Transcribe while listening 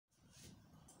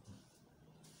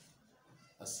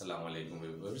अस्सलाम वालेकुम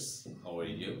viewers, how are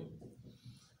you.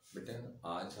 बेटा,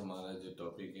 आज हमारा जो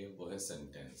टॉपिक है वो है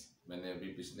सेंटेंस। मैंने अभी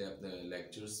पिछले अपने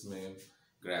लेक्चर्स में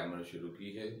ग्रामर शुरू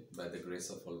की है। By the grace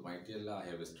of almighty Allah I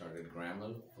have started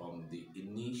grammar from the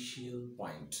initial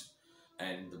point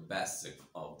and the basic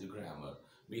of the grammar.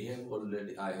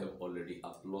 I have already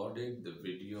uploaded the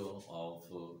video of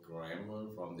grammar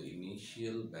from the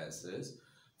initial basis.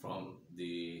 From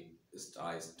the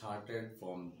I started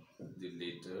from the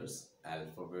letters,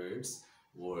 alphabets,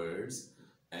 words,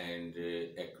 and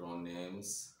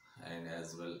acronyms, and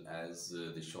as well as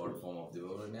the short form of the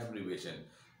word and abbreviation.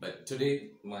 But today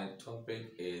my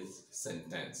topic is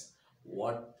sentence.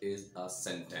 What is a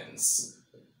sentence?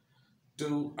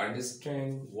 To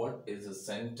understand what is a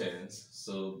sentence,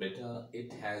 so better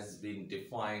it has been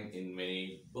defined in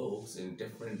many books, in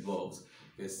different books.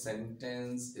 A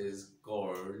sentence is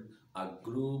called a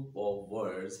group of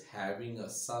words having a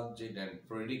subject and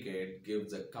predicate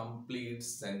gives a complete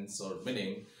sense or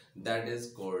meaning. That is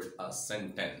called a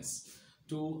sentence.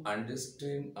 To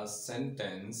understand a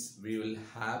sentence, we will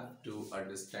have to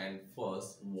understand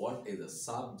first what is a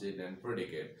subject and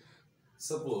predicate.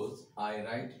 Suppose I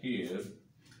write here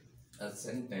a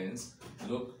sentence,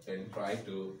 look and try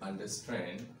to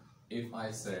understand. If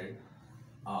I said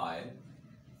I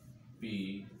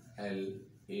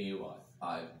P-L-A-Y,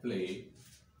 I play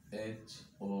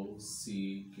H-O-C-K-E-Y,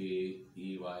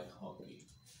 hockey.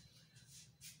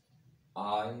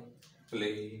 I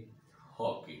play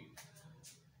hockey.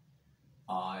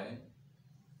 I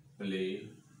play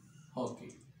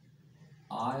hockey.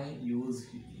 I use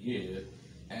here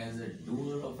as a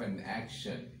doer of an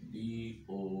action,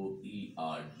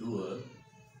 D-O-E-R, doer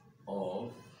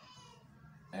of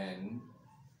an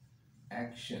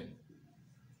action,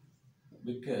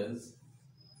 because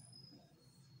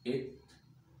it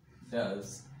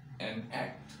does an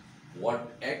act. What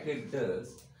act it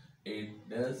does? It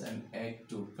does an act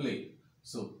to play.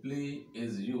 So play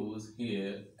is used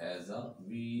here as a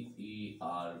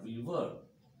V-E-R-V verb.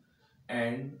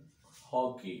 And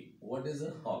hockey, what is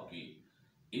a hockey?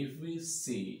 If we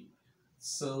see,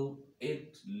 so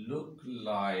it look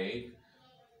like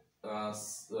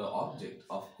object.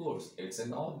 Of course it's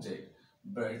an object,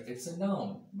 but it's a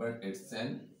noun, but it's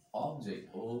an object.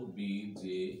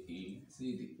 O-B-J-E-C-T,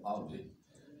 object.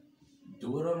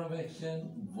 Doer of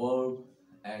action, verb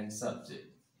and subject.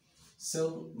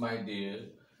 So my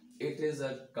dear, it is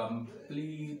a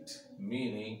complete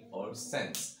meaning or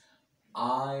sense.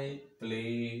 I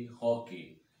play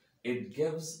hockey. It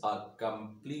gives a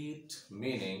complete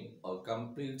meaning or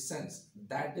complete sense.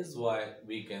 That is why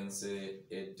we can say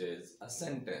it is a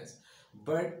sentence.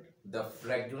 But the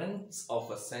fragrance of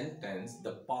a sentence,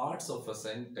 the parts of a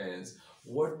sentence,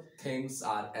 what things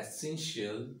are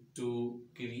essential to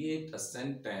create a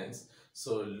sentence.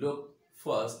 So look,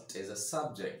 first is a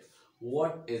subject.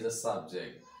 What is a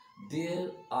subject?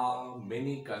 There are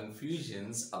many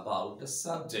confusions about the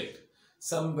subject.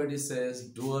 Somebody says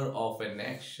doer of an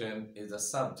action is a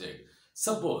subject.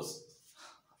 Suppose,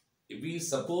 if we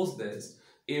suppose this,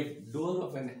 if doer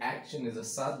of an action is a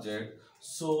subject,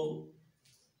 so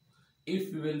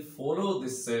if we will follow the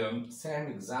same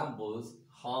examples,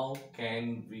 how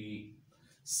can we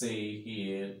say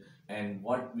here, and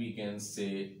what we can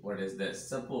say, what is this?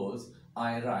 Suppose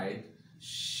I write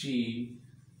she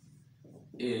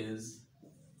is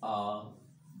a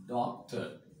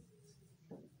doctor.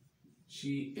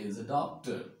 She is a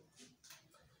doctor.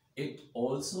 It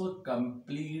also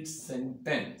completes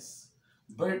sentence.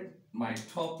 But my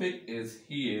topic is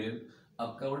here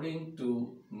according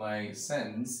to my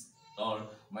sense or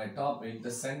my topic,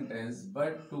 the sentence.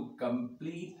 But to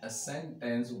complete a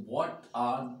sentence, what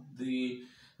are the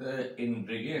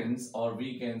ingredients, or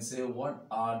we can say what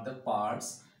are the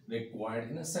parts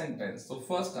required in a sentence? So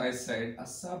first I said a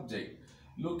subject.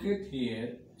 Look at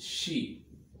here, she.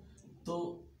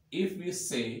 So if we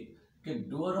say a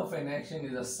doer of an action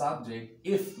is a subject,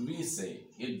 if we say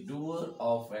a doer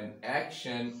of an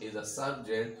action is a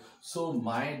subject, so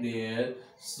my dear,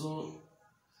 so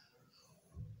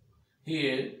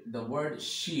here the word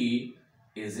she,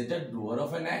 is it a doer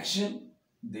of an action?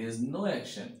 There is no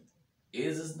action.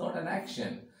 Is not an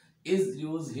action. Is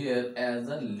used here as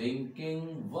a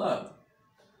linking verb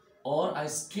or a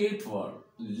straight verb,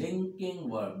 linking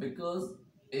verb, because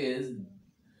is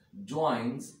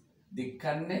joins the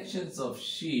connections of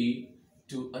she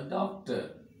to a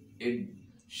doctor. It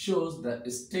shows the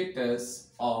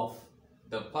status of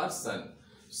the person.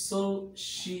 So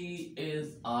she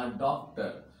is a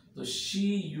doctor. So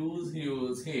she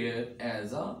used here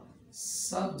as a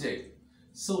subject.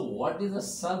 So what is a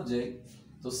subject?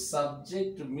 The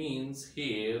subject means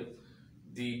here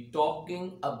the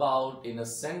talking about in a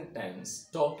sentence,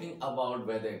 talking about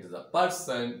whether it is a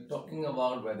person, talking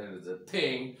about whether it is a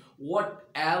thing,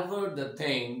 whatever the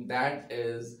thing that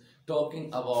is talking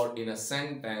about in a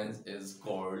sentence is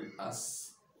called a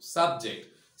subject.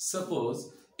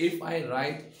 Suppose if I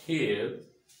write here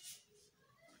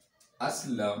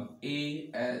Aslam,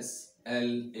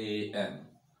 Aslam,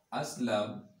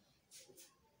 Aslam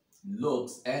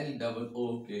looks,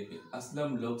 L-O-O-K,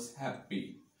 Aslam looks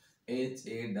happy,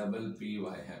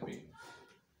 Happy.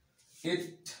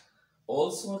 It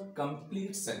also a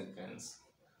complete sentence.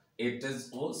 It is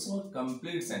also a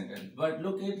complete sentence. But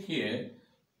look at here,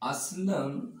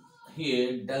 Aslam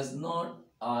here does not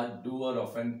a doer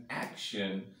of an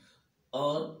action,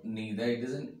 or neither it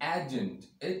is an agent.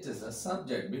 It is a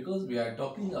subject because we are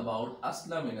talking about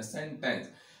Aslam in a sentence.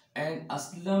 And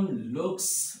Aslam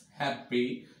looks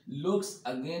happy. Looks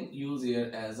again used here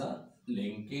as a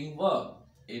linking verb.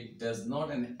 It does not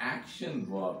an action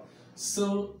verb.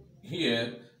 So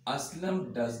here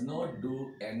Aslam does not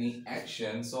do any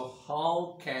action. So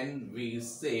how can we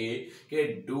say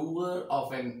a doer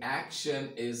of an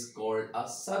action is called a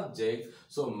subject?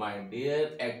 So my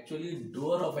dear, actually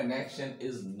doer of an action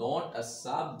is not a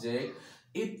subject.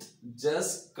 It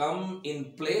just come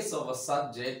in place of a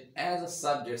subject as a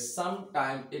subject.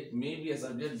 Sometimes it may be a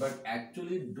subject, but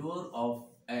actually doer of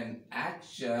an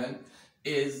action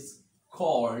is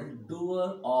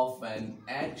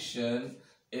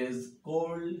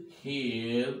called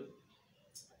here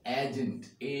agent,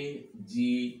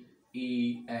 A-G-E-N-T,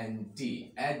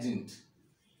 agent.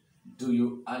 Do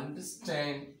you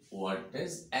understand what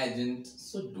is agent?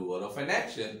 So doer of an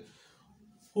action.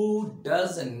 Who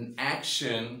does an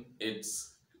action,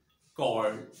 it's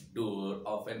called doer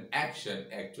of an action.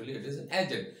 Actually it is an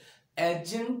agent.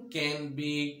 Agent can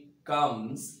be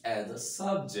comes as a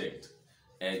subject.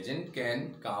 Agent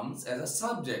can comes as a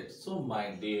subject. So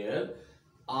my dear,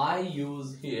 I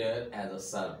use here as a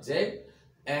subject,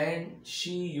 and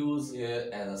she use here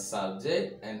as a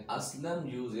subject, and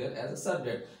Aslam use here as a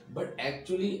subject. But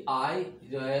actually I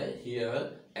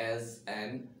here as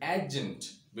an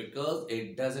agent because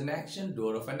it does an action,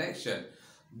 doer of an action.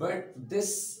 But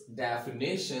this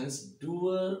definitions,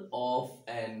 doer of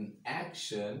an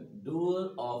action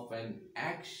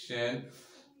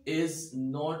is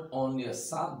not only a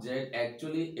subject,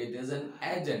 actually it is an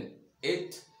agent.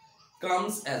 It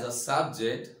comes as a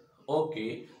subject,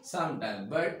 okay, sometime,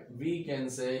 but we can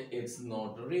say it's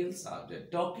not a real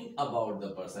subject. Talking about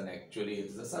the person, actually it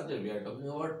is a subject. We are talking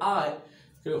about I.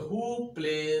 So who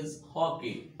plays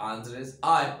hockey? Answer is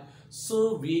I.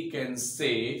 So we can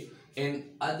say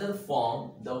in other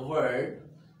form the word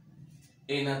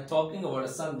in a talking about a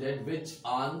subject which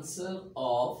answer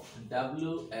of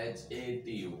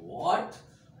W-H-A-T, what,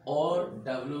 or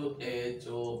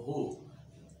W-H-O, who.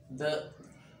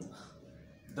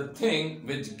 The thing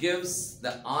which gives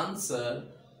the answer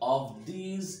of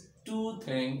these two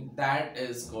things, that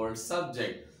is called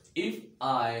subject. If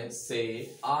I say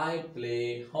I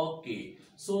play hockey,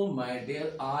 so my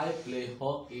dear, I play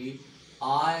hockey,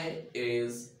 I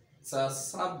is a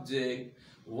subject.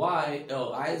 Why?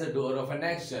 Oh, I is a doer of an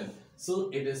action. So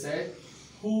it is said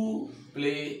who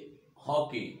play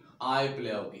hockey, I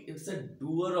play hockey. It's a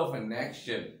doer of an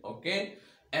action, okay?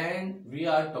 And we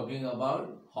are talking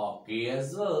about hockey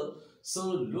as well. So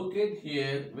look at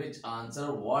here which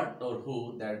answer what or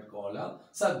who, that call a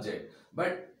subject.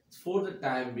 But for the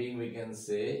time being we can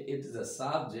say it is a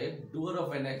subject. Doer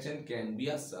of an action can be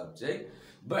a subject.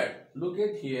 But look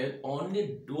at here,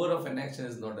 only doer of an action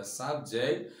is not a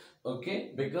subject,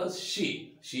 okay, because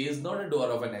she is not a doer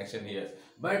of an action here.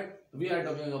 But we are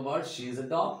talking about she is a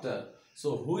doctor.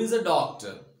 So who is a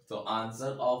doctor? So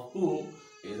answer of who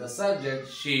is a subject,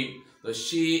 she. So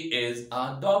she is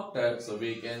a doctor. So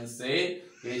we can say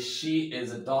she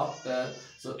is a doctor.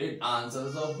 So it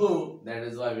answers of who. That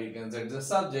is why we can say it's a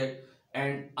subject.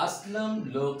 And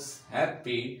Aslam looks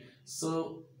happy.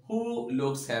 So who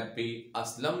looks happy?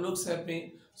 Aslam looks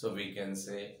happy. So we can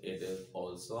say it is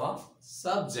also a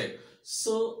subject.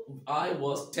 So I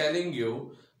was telling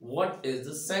you what is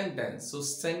the sentence. So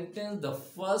sentence, the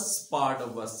first part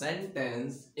of a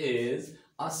sentence is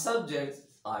a subject.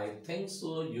 I think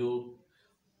so you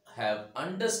have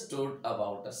understood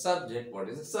about a subject. What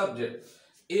is a subject?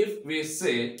 If we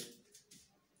say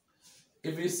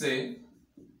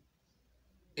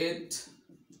it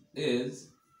is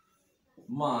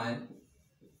my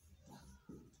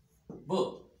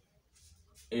book.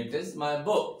 It is my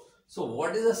book. So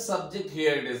what is the subject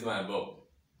here? It is my book.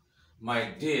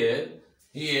 My dear,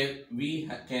 here we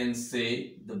can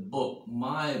say the book,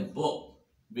 my book.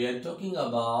 We are talking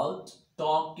about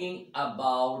talking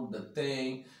about the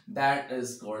thing that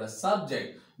is called a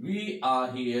subject. We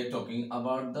are here talking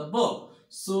about the book.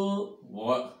 So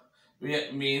what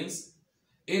means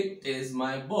it is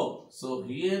my book. So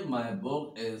here my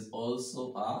book is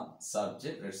also a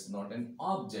subject. It's not an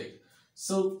object.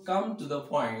 So come to the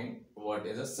point. What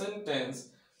is a sentence?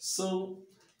 So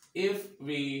if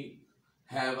we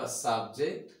have a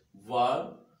subject,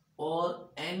 verb, or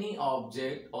any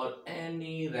object or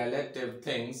any relative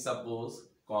thing, suppose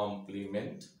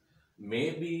complement,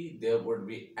 maybe there would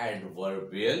be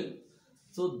adverbial.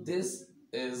 So this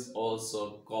is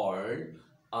also called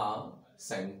a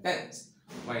sentence.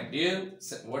 My dear,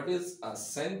 what is a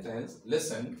sentence?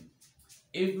 Listen,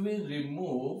 if we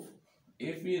remove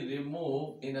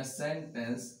in a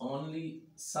sentence only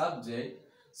subject,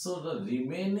 so the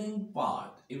remaining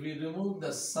part, if we remove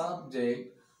the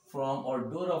subject from or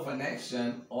doer of an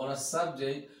action or a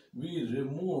subject, we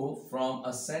remove from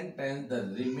a sentence, the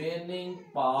remaining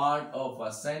part of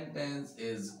a sentence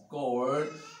is called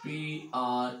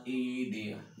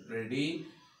PRED, ready,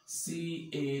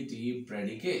 CAT,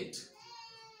 predicate.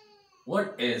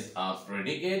 What is a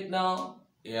predicate now?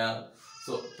 Yeah,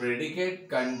 so predicate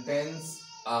contains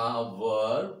a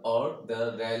verb or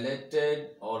the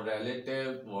relative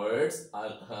words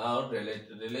or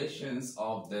relations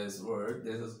of this word.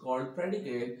 This is called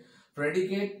predicate.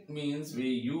 Predicate means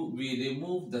we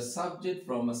remove the subject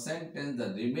from a sentence.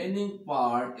 The remaining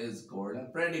part is called a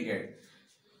predicate.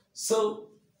 So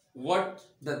what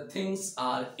the things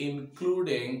are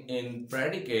including in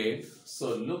predicate?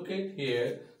 So look at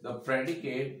here, the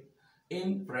predicate.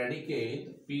 In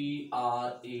predicate, PREDICATE,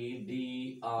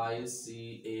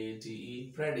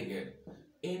 predicate.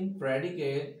 In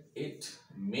predicate, it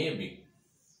may be.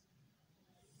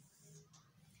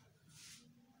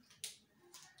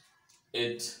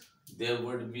 There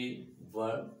would be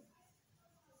verb,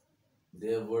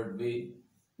 there would be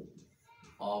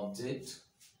object,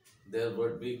 there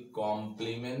would be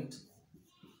complement,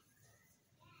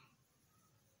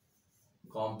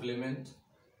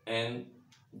 and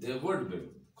there would be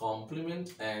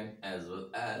complement, and as well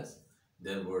as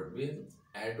there would be an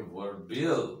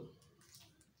adverbial.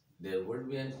 There would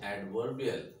be an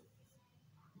adverbial.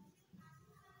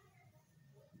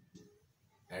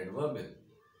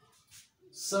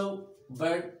 So,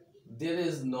 but there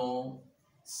is no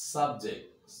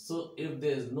subject. So, if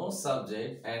there is no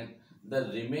subject and the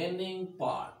remaining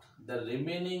part,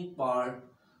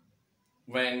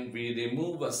 when we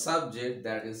remove a subject,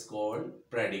 that is called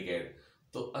predicate.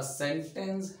 So a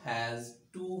sentence has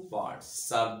two parts,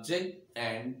 subject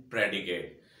and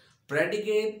predicate.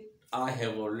 Predicate, I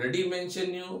have already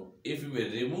mentioned you, if we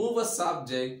remove a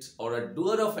subject or a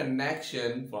doer of an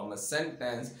action from a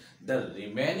sentence, the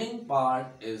remaining part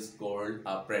is called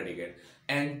a predicate.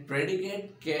 And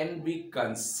predicate can be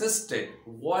consistent.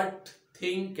 What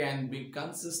thing can be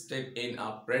consistent in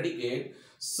a predicate?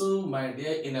 So my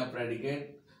dear, in a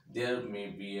predicate, there may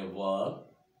be a verb,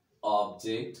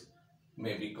 object,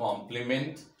 maybe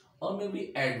complement, or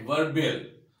maybe adverbial.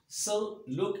 So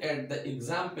look at the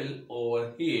example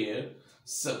over here.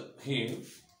 So here,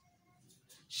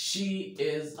 she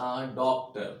is a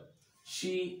doctor.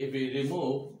 She, if we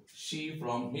remove she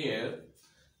from here,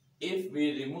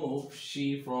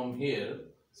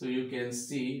 so you can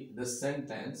see the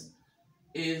sentence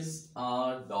is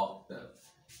a doctor.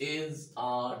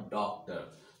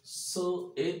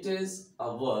 So it is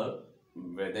a verb,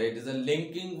 whether it is a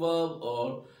linking verb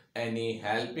or any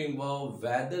helping verb,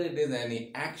 whether it is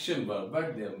any action verb,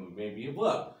 but there may be a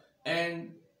verb.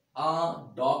 And a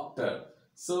doctor.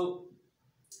 So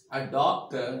a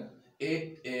doctor,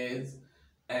 it is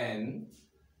a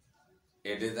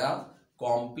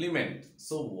complement.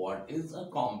 So what is a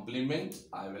complement?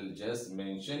 I will just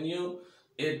mention you.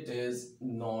 It is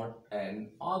not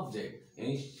an object.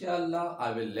 Inshallah,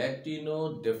 I will let you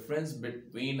know difference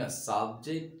between a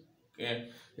subject,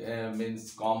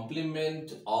 means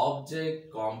complement, object,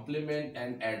 complement,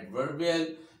 and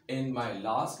adverbial in my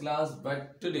last class.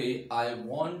 But today I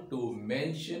want to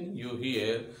mention you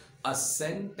here, a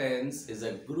sentence is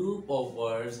a group of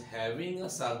words having a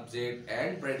subject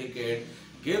and predicate,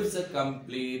 gives a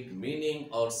complete meaning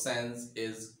or sense,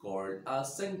 is called a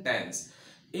sentence.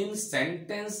 In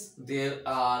sentence there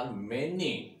are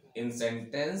many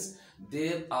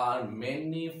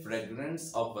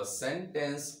fragments of a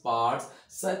sentence parts,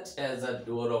 such as a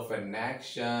doer of an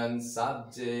action,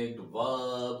 subject,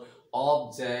 verb,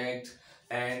 object,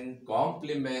 and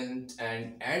complement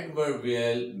and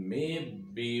adverbial may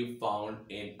be found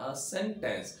in a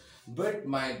sentence. But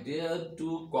my dear,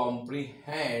 to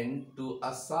comprehend to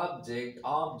a subject,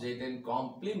 object, and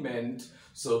complement,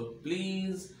 so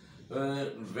please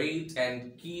wait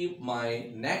and keep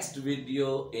my next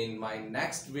video. In my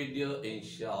next video,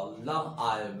 inshallah,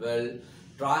 I will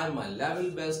try my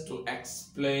level best to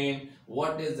explain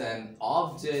what is an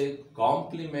object,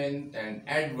 complement and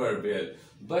adverbial.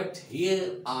 But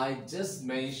here I just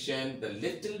mentioned the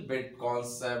little bit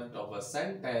concept of a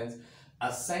sentence.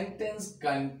 A sentence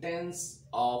contains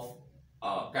a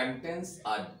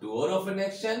doer of an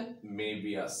action,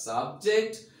 maybe a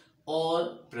subject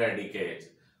or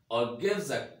predicate, or gives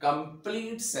a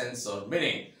complete sense or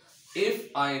meaning. If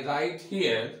I write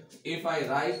here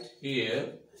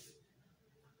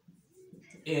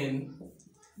in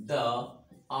the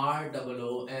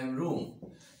ROOM, room,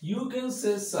 you can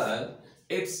say, sir,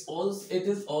 it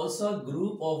is also a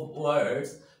group of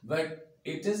words, but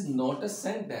it is not a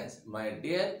sentence. My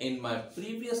dear, in my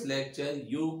previous lecture,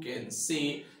 you can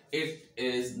see it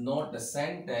is not a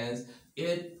sentence,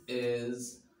 it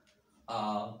is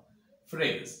a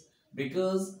phrase,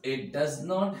 because it does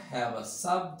not have a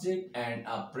subject and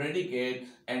a predicate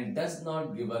and does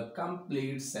not give a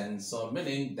complete sense or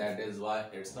meaning. That is why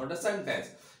it's not a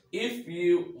sentence. If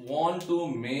you want to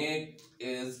make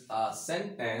is a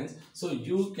sentence, so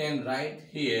you can write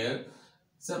here,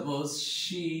 suppose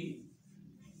she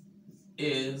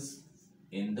is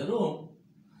in the room.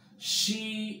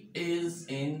 She is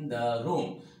in the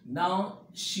room. Now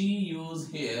she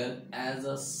used here as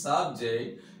a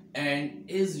subject and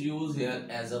is used here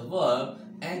as a verb,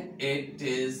 and it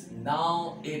is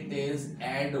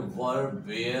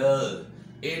adverbial.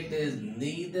 It is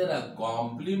neither a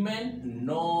complement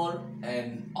nor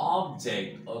an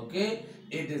object. Okay,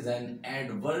 it is an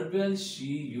adverbial. She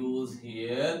used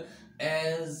here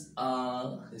as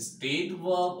a state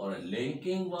verb or a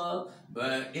linking verb,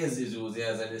 but is used here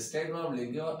as a state verb,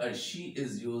 linking verb, and she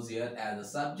is used here as a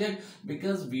subject,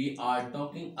 because we are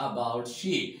talking about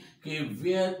she. Okay,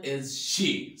 where is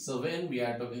she? So when we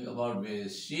are talking about where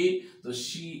is she, so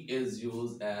she is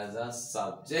used as a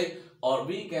subject. Or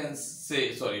we can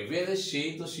say, sorry, where is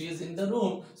she? So she is in the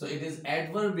room, so it is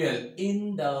adverbial,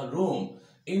 in the room.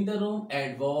 In the room,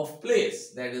 adverb of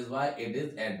place, that is why it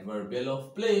is adverbial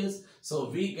of place. So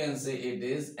we can say it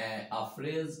is a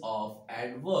phrase of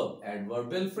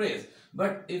adverbial phrase.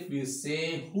 But if we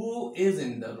say who is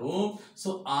in the room,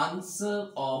 so answer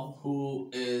of who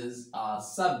is a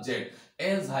subject.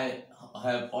 As I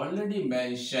have already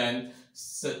mentioned,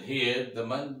 so here the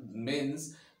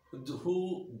means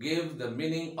who give the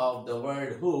meaning of the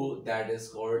word who, that is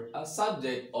called a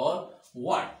subject, or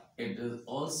what. It is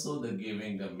also the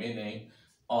giving the meaning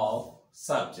of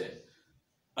subject.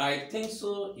 I think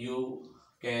so you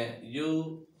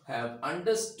have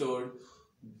understood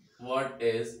what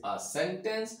is a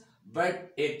sentence,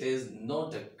 but it is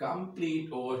not a complete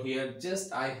over here.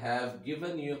 Just I have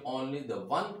given you only the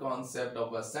one concept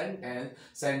of a sentence.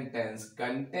 Sentence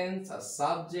contains a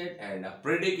subject and a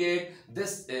predicate.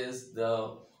 This is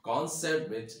the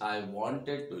concept which I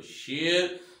wanted to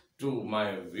share to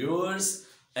my viewers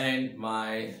and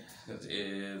my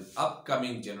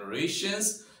upcoming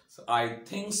generations. So I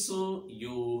think so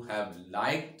you have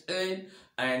liked it,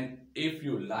 and if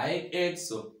you like it,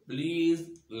 so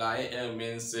please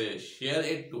share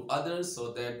it to others,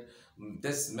 so that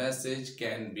this message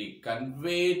can be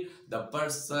conveyed. The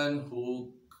person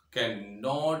who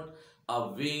cannot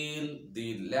avail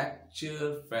the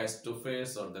lecture face to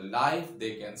face or the live,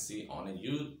 they can see on a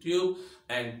YouTube.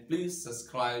 And please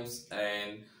subscribe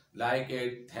and like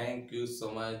it. Thank you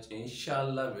so much.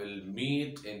 Inshallah, we'll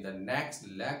meet in the next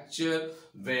lecture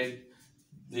with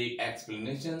the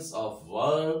explanations of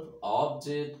verb,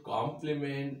 object,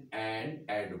 complement and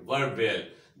adverbial.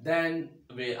 Then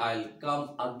I'll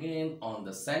come again on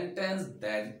the sentence.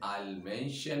 Then I'll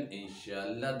mention,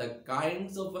 inshallah, the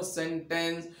kinds of a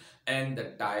sentence and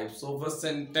the types of a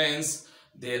sentence.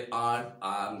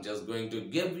 I'm just going to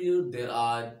give you, there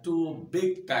are two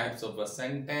big types of a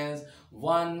sentence.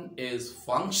 One is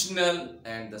functional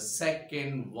and the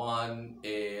second one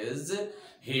is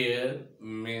here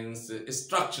means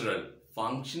structural.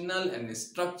 Functional and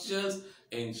structures,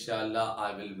 inshallah,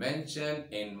 I will mention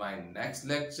in my next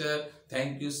lecture.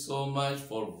 Thank you so much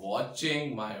for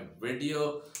watching my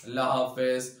video. Allah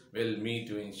Hafiz. We'll meet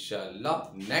you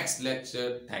inshallah next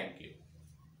lecture. Thank you.